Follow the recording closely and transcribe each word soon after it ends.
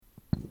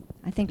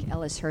I think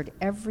Ellis heard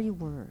every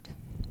word.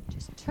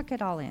 Just took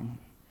it all in.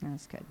 That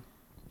was good.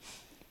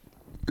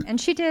 And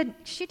she did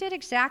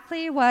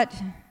exactly what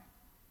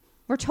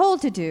we're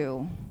told to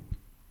do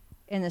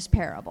in this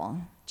parable.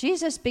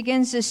 Jesus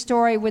begins this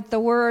story with the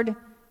word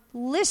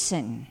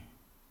listen.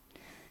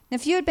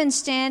 If you had been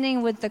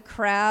standing with the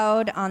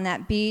crowd on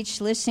that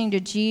beach listening to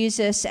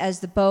Jesus as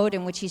the boat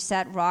in which he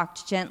sat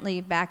rocked gently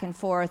back and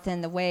forth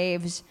in the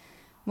waves,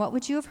 what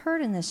would you have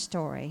heard in this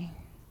story?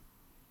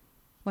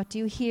 What do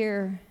you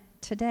hear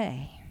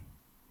today?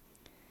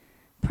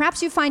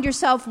 Perhaps you find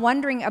yourself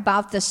wondering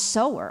about the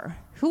sower.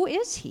 Who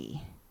is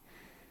he?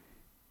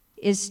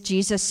 Is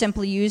Jesus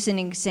simply using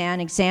an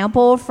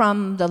example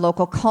from the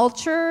local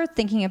culture,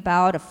 thinking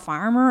about a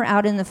farmer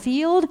out in the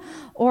field?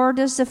 Or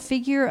does the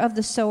figure of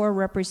the sower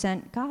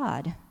represent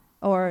God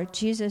or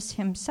Jesus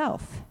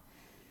himself?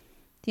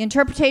 The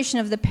interpretation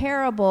of the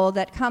parable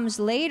that comes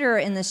later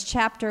in this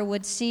chapter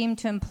would seem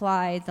to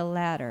imply the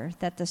latter,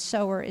 that the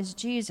sower is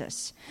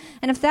Jesus.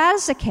 And if that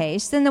is the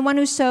case, then the one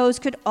who sows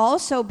could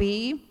also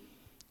be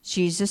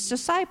Jesus'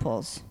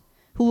 disciples,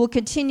 who will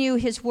continue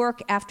his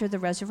work after the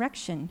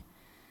resurrection.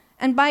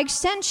 And by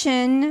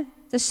extension,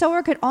 the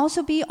sower could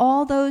also be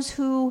all those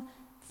who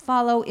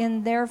follow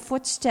in their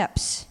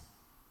footsteps,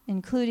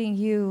 including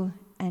you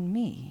and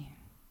me.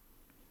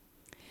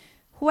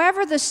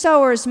 Whoever the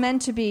sower is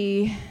meant to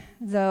be,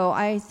 though,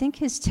 I think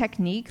his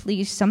technique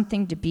leaves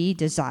something to be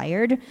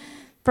desired.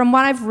 From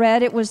what I've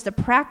read, it was the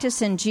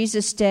practice in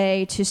Jesus'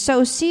 day to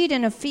sow seed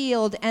in a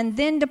field and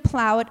then to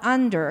plow it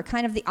under,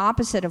 kind of the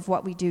opposite of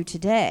what we do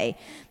today.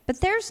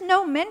 But there's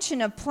no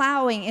mention of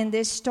plowing in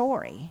this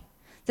story.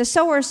 The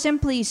sower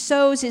simply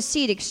sows his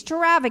seed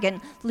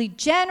extravagantly,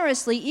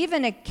 generously,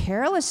 even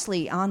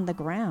carelessly on the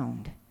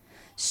ground.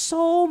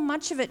 So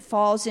much of it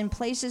falls in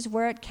places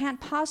where it can't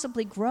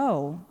possibly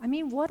grow. I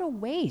mean, what a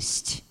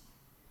waste.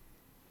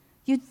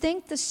 You'd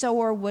think the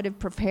sower would have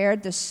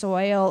prepared the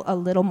soil a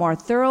little more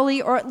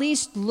thoroughly, or at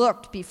least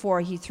looked before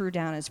he threw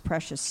down his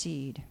precious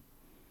seed.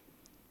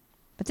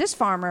 But this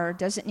farmer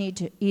doesn't need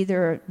to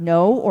either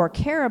know or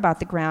care about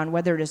the ground,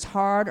 whether it is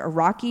hard or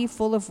rocky,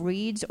 full of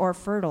reeds or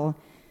fertile.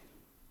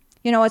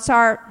 You know, it's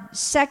our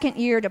second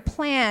year to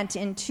plant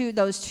into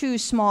those two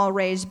small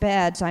raised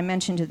beds I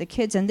mentioned to the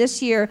kids. And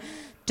this year,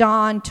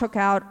 Don took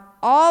out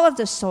all of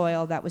the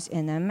soil that was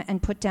in them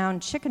and put down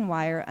chicken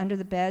wire under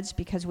the beds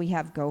because we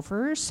have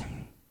gophers.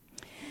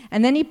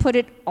 And then he put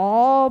it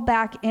all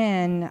back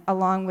in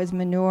along with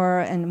manure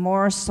and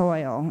more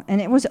soil.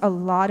 And it was a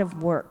lot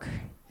of work.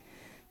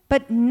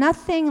 But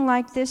nothing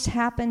like this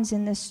happens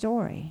in this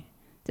story.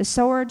 The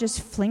sower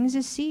just flings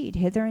his seed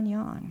hither and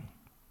yon.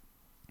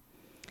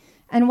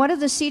 And what of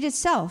the seed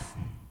itself?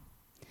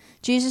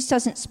 Jesus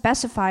doesn't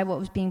specify what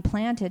was being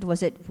planted.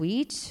 Was it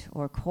wheat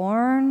or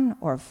corn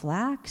or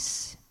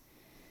flax?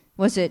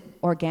 Was it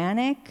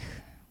organic?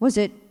 Was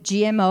it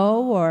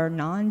GMO or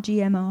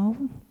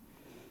non-GMO?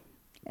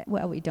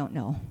 Well, we don't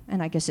know,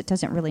 and I guess it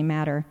doesn't really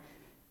matter.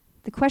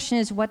 The question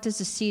is, what does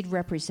the seed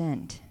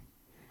represent?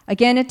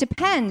 Again, it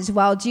depends.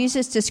 While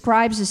Jesus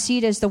describes the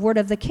seed as the word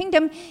of the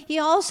kingdom, he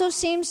also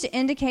seems to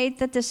indicate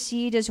that the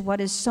seed is what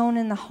is sown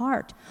in the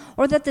heart,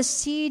 or that the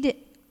seed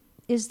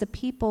is the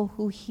people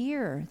who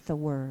hear the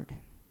word.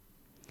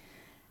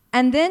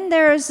 And then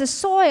there is the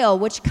soil,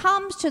 which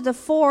comes to the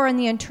fore in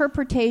the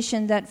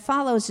interpretation that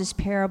follows this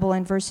parable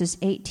in verses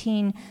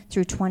 18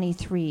 through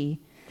 23.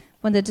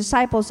 When the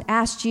disciples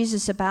ask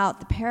Jesus about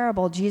the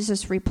parable,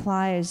 Jesus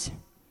replies,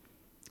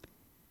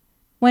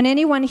 "When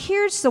anyone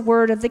hears the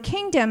word of the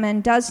kingdom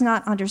and does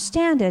not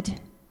understand it,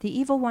 the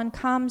evil one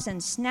comes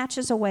and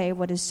snatches away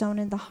what is sown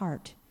in the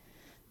heart.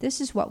 This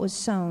is what was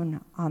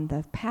sown on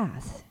the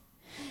path.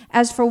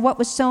 As for what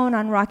was sown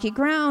on rocky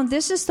ground,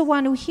 this is the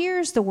one who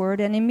hears the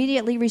word and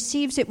immediately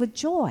receives it with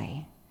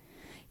joy.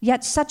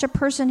 Yet such a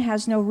person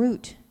has no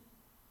root,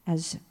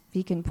 as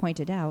Viken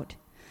pointed out,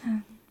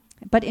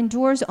 but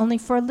endures only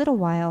for a little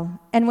while.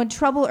 And when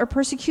trouble or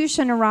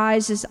persecution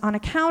arises on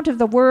account of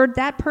the word,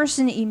 that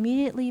person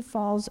immediately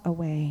falls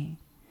away.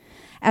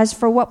 As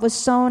for what was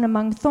sown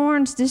among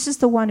thorns, this is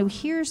the one who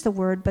hears the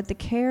word, but the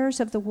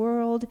cares of the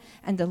world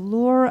and the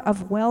lure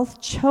of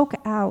wealth choke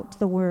out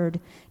the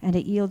word, and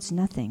it yields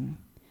nothing.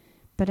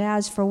 But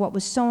as for what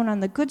was sown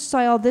on the good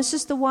soil, this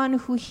is the one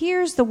who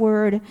hears the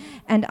word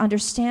and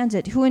understands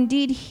it, who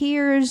indeed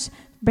hears,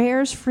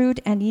 bears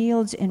fruit, and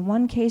yields in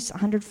one case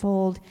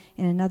 100-fold,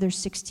 in another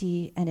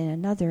 60, and in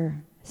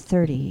another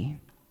 30.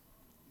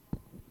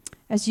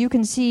 As you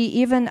can see,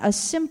 even a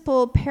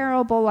simple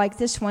parable like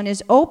this one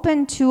is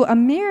open to a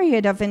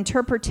myriad of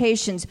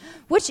interpretations,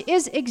 which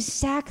is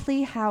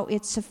exactly how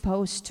it's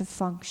supposed to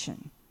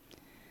function.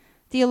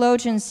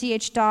 Theologian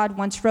C.H. Dodd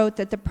once wrote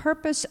that the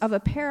purpose of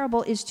a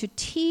parable is to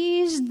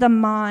tease the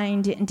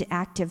mind into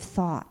active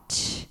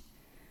thought.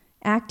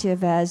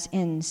 Active as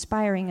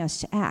inspiring us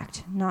to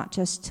act, not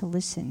just to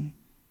listen.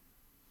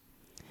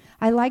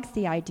 I like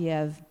the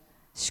idea of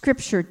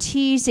Scripture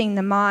teasing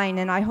the mind,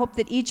 and I hope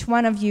that each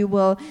one of you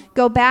will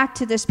go back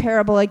to this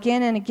parable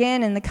again and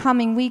again in the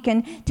coming week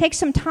and take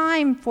some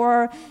time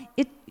for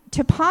it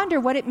to ponder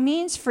what it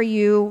means for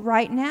you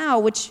right now,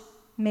 which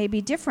may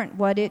be different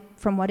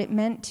from what it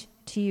meant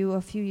to you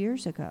a few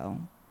years ago.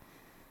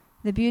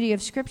 The beauty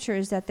of Scripture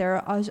is that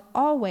there is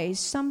always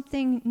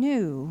something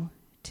new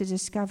to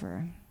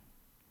discover.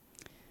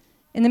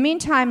 In the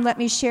meantime, let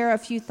me share a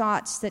few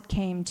thoughts that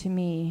came to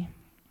me.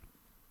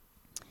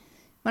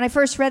 When I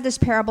first read this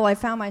parable, I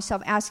found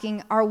myself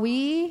asking, are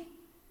we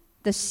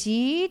the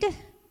seed,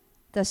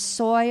 the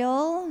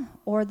soil,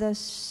 or the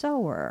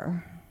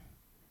sower?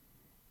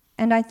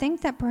 And I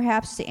think that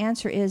perhaps the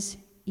answer is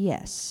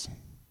yes.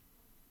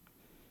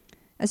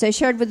 As I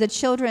shared with the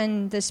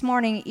children this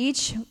morning,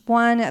 each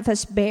one of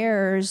us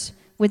bears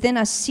within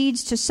us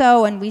seeds to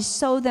sow, and we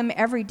sow them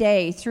every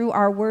day through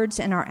our words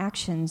and our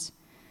actions.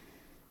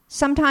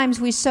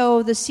 Sometimes we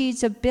sow the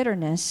seeds of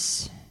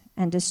bitterness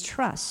and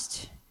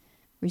distrust,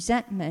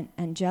 resentment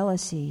and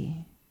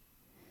jealousy.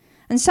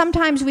 And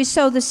sometimes we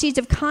sow the seeds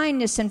of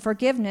kindness and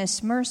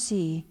forgiveness,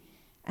 mercy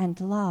and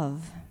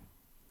love.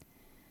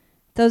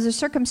 Though the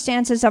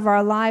circumstances of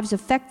our lives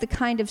affect the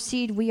kind of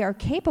seed we are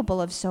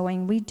capable of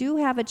sowing, we do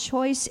have a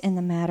choice in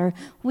the matter.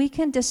 We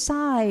can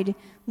decide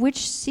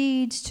which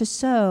seeds to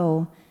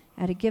sow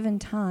at a given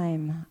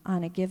time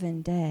on a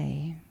given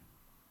day.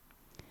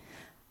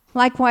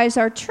 Likewise,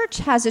 our church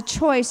has a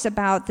choice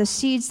about the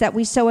seeds that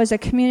we sow as a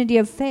community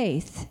of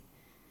faith.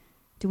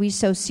 Do we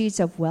sow seeds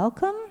of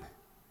welcome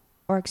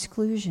or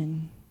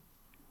exclusion?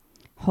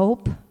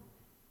 Hope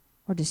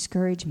or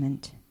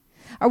discouragement?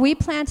 Are we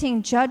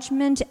planting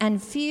judgment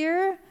and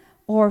fear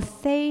or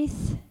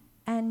faith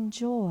and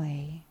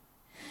joy?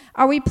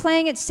 Are we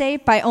playing it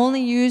safe by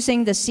only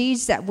using the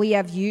seeds that we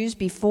have used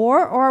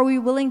before, or are we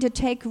willing to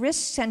take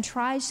risks and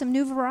try some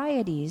new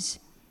varieties?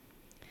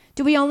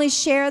 Do we only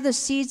share the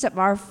seeds of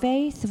our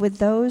faith with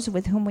those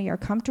with whom we are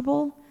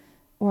comfortable,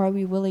 or are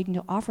we willing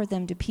to offer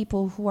them to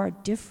people who are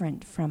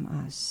different from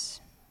us?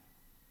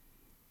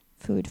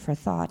 Food for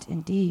thought,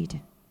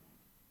 indeed.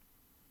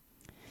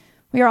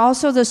 We are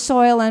also the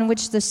soil on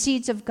which the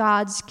seeds of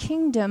God's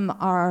kingdom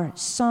are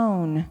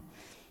sown.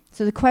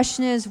 So the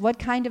question is, what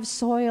kind of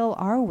soil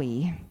are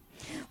we?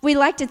 We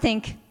like to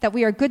think that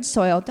we are good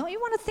soil. Don't you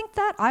want to think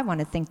that? I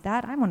want to think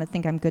that. I want to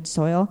think I'm good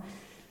soil.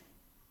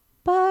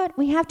 But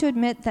we have to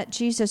admit that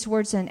Jesus'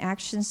 words and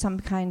actions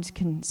sometimes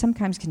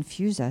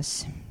confuse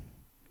us.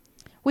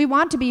 We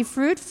want to be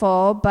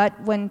fruitful,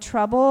 but when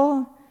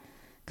trouble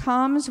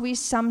comes, we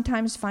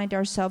sometimes find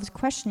ourselves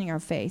questioning our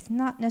faith.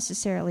 Not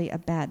necessarily a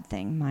bad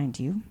thing, mind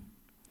you.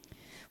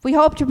 We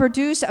hope to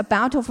produce a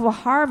bountiful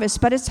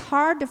harvest, but it's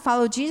hard to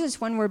follow Jesus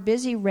when we're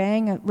busy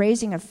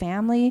raising a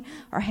family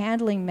or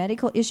handling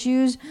medical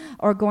issues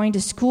or going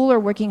to school or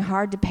working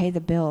hard to pay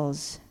the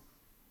bills.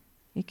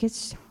 It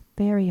gets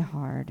very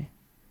hard.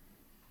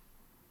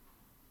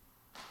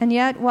 And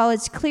yet, while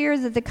it's clear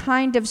that the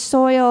kind of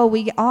soil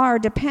we are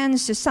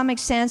depends to some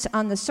extent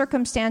on the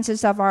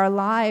circumstances of our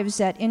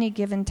lives at any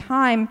given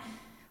time,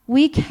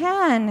 we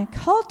can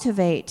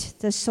cultivate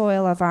the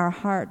soil of our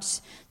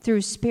hearts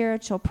through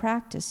spiritual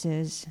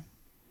practices.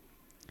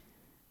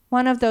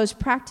 One of those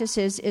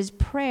practices is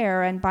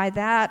prayer, and by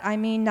that I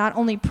mean not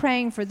only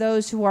praying for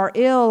those who are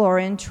ill or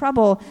in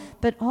trouble,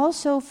 but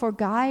also for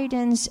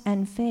guidance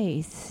and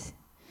faith.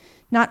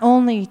 Not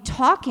only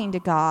talking to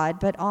God,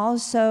 but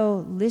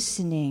also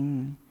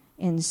listening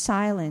in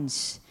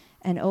silence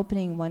and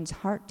opening one's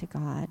heart to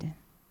God.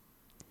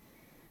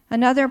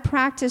 Another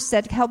practice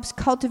that helps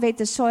cultivate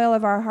the soil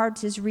of our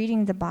hearts is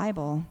reading the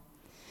Bible.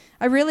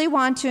 I really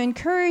want to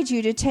encourage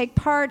you to take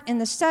part in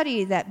the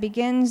study that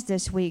begins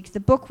this week. The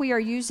book we are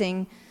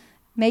using,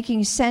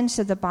 Making Sense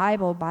of the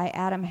Bible by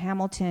Adam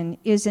Hamilton,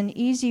 is an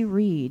easy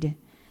read,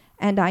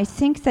 and I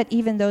think that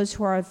even those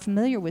who are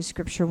familiar with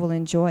Scripture will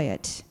enjoy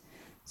it.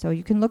 So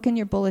you can look in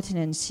your bulletin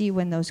and see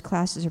when those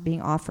classes are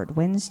being offered,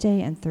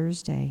 Wednesday and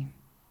Thursday.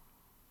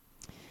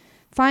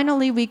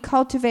 Finally, we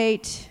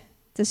cultivate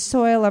the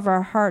soil of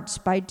our hearts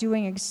by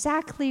doing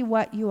exactly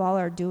what you all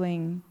are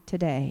doing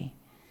today,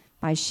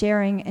 by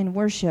sharing in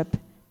worship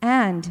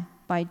and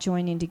by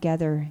joining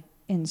together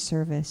in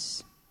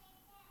service.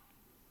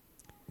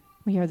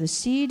 We are the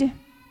seed,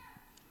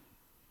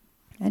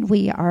 and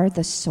we are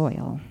the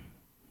soil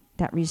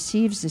that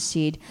receives the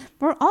seed.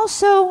 We're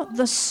also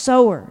the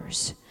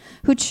sowers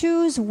who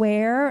choose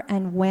where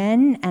and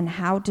when and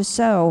how to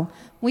sow.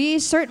 We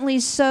certainly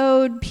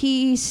sowed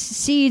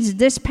seeds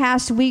this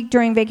past week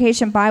during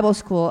Vacation Bible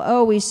School.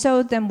 Oh, we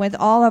sowed them with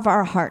all of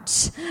our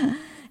hearts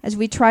as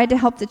we tried to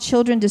help the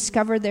children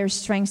discover their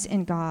strengths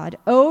in God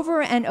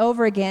over and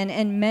over again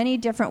in many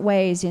different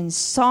ways, in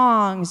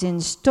songs,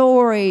 in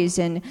stories,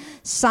 in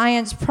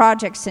science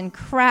projects, and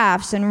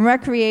crafts, and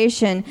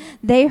recreation.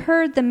 They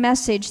heard the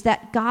message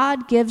that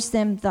God gives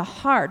them the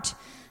heart,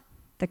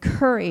 the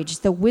courage,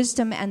 the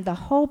wisdom, and the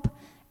hope,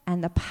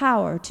 and the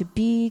power to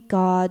be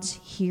God's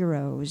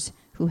heroes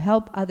who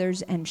help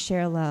others and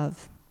share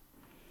love.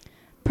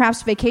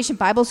 Perhaps Vacation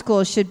Bible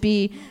School should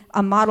be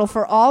a model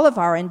for all of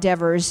our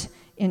endeavors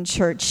in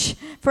church.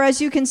 For as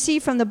you can see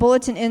from the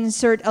bulletin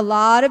insert, a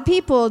lot of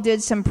people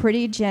did some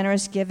pretty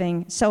generous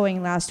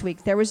sowing last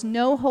week. There was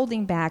no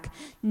holding back,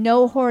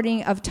 no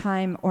hoarding of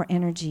time or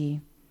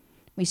energy.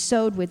 We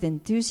sowed with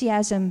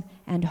enthusiasm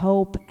and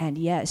hope, and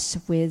yes,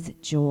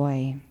 with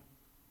joy.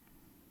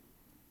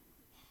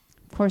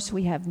 Of course,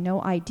 we have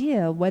no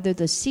idea whether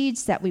the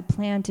seeds that we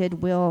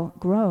planted will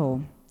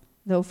grow,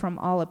 though from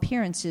all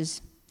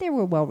appearances, they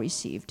were well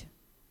received.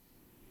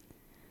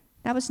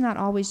 That was not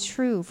always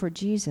true for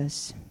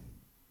Jesus.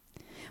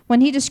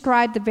 When he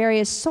described the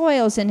various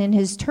soils and in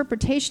his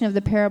interpretation of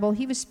the parable,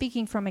 he was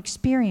speaking from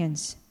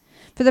experience.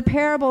 For the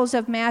parables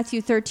of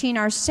Matthew 13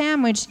 are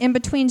sandwiched in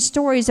between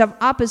stories of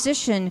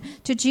opposition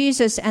to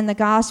Jesus and the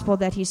gospel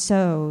that he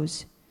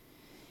sows.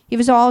 He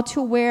was all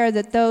too aware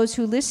that those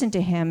who listened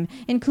to him,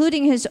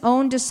 including his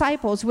own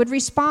disciples, would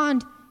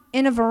respond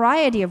in a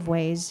variety of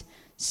ways,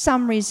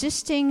 some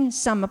resisting,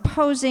 some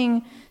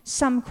opposing,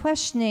 some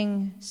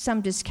questioning,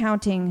 some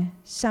discounting,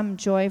 some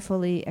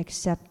joyfully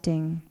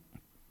accepting.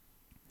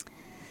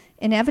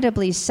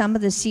 Inevitably, some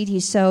of the seed he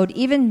sowed,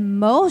 even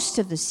most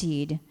of the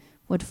seed,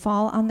 would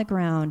fall on the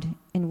ground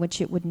in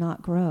which it would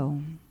not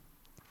grow.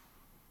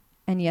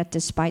 And yet,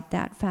 despite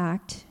that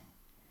fact,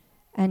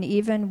 and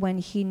even when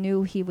he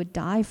knew he would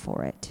die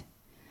for it,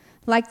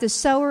 like the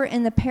sower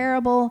in the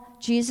parable,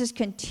 Jesus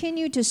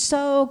continued to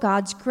sow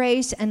God's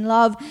grace and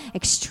love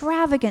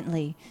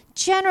extravagantly,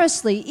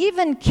 generously,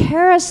 even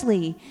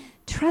carelessly,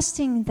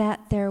 trusting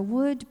that there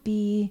would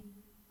be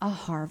a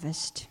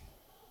harvest.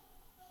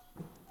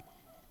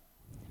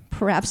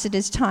 Perhaps it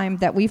is time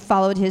that we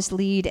followed his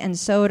lead and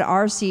sowed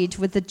our seeds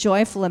with the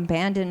joyful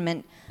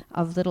abandonment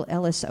of little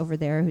Ellis over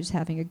there who's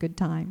having a good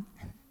time.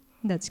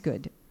 That's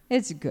good.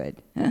 It's good.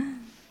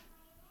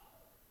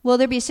 Will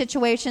there be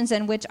situations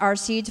in which our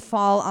seeds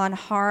fall on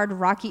hard,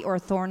 rocky, or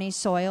thorny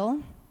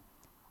soil?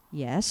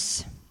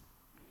 Yes.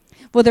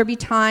 Will there be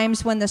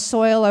times when the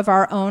soil of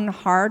our own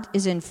heart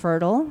is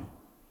infertile?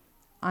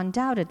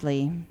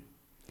 Undoubtedly.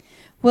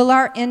 Will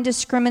our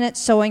indiscriminate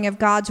sowing of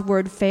God's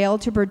word fail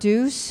to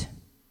produce?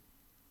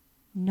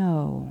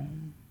 No.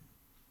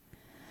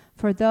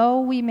 For though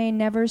we may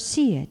never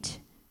see it,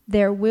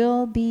 there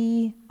will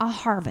be a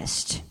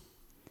harvest.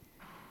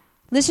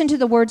 Listen to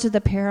the words of the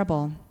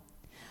parable.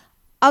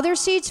 Other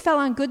seeds fell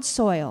on good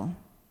soil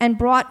and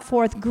brought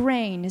forth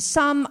grain,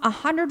 some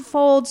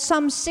 100-fold,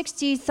 some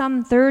 60,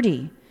 some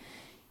 30.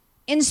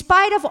 In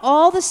spite of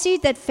all the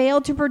seed that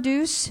failed to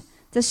produce,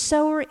 the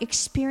sower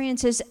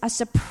experiences a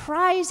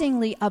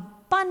surprisingly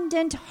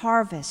abundant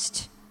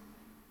harvest.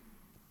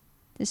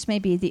 This may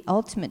be the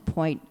ultimate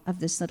point of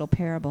this little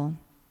parable,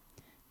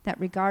 that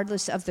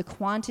regardless of the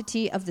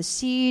quantity of the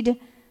seed,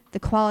 the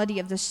quality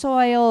of the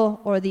soil,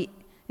 or the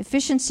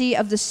efficiency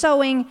of the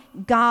sowing,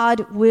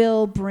 God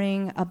will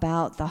bring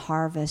about the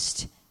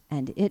harvest,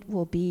 and it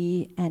will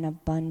be an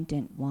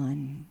abundant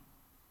one.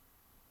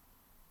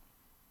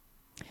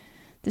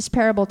 This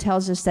parable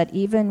tells us that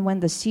even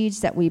when the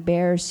seeds that we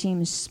bear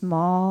seem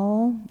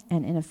small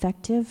and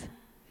ineffective,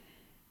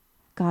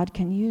 God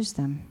can use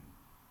them.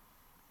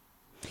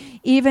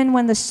 Even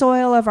when the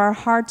soil of our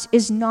hearts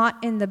is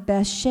not in the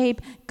best shape,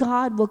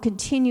 God will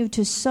continue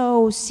to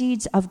sow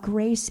seeds of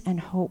grace and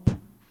hope.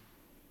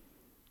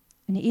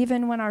 And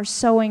even when our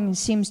sowing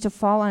seems to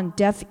fall on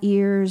deaf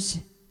ears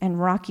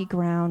and rocky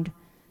ground,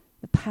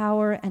 the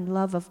power and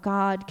love of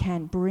God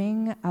can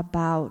bring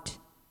about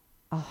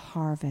a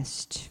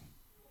harvest.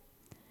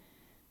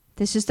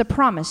 This is the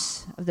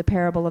promise of the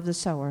parable of the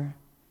sower,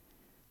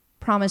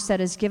 promise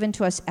that is given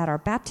to us at our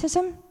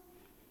baptism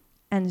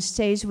and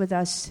stays with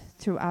us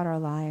throughout our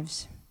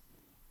lives.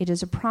 It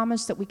is a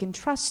promise that we can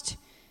trust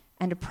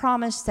and a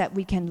promise that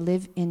we can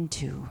live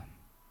into.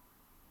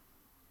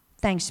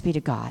 Thanks be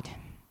to God.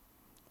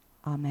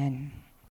 Amen.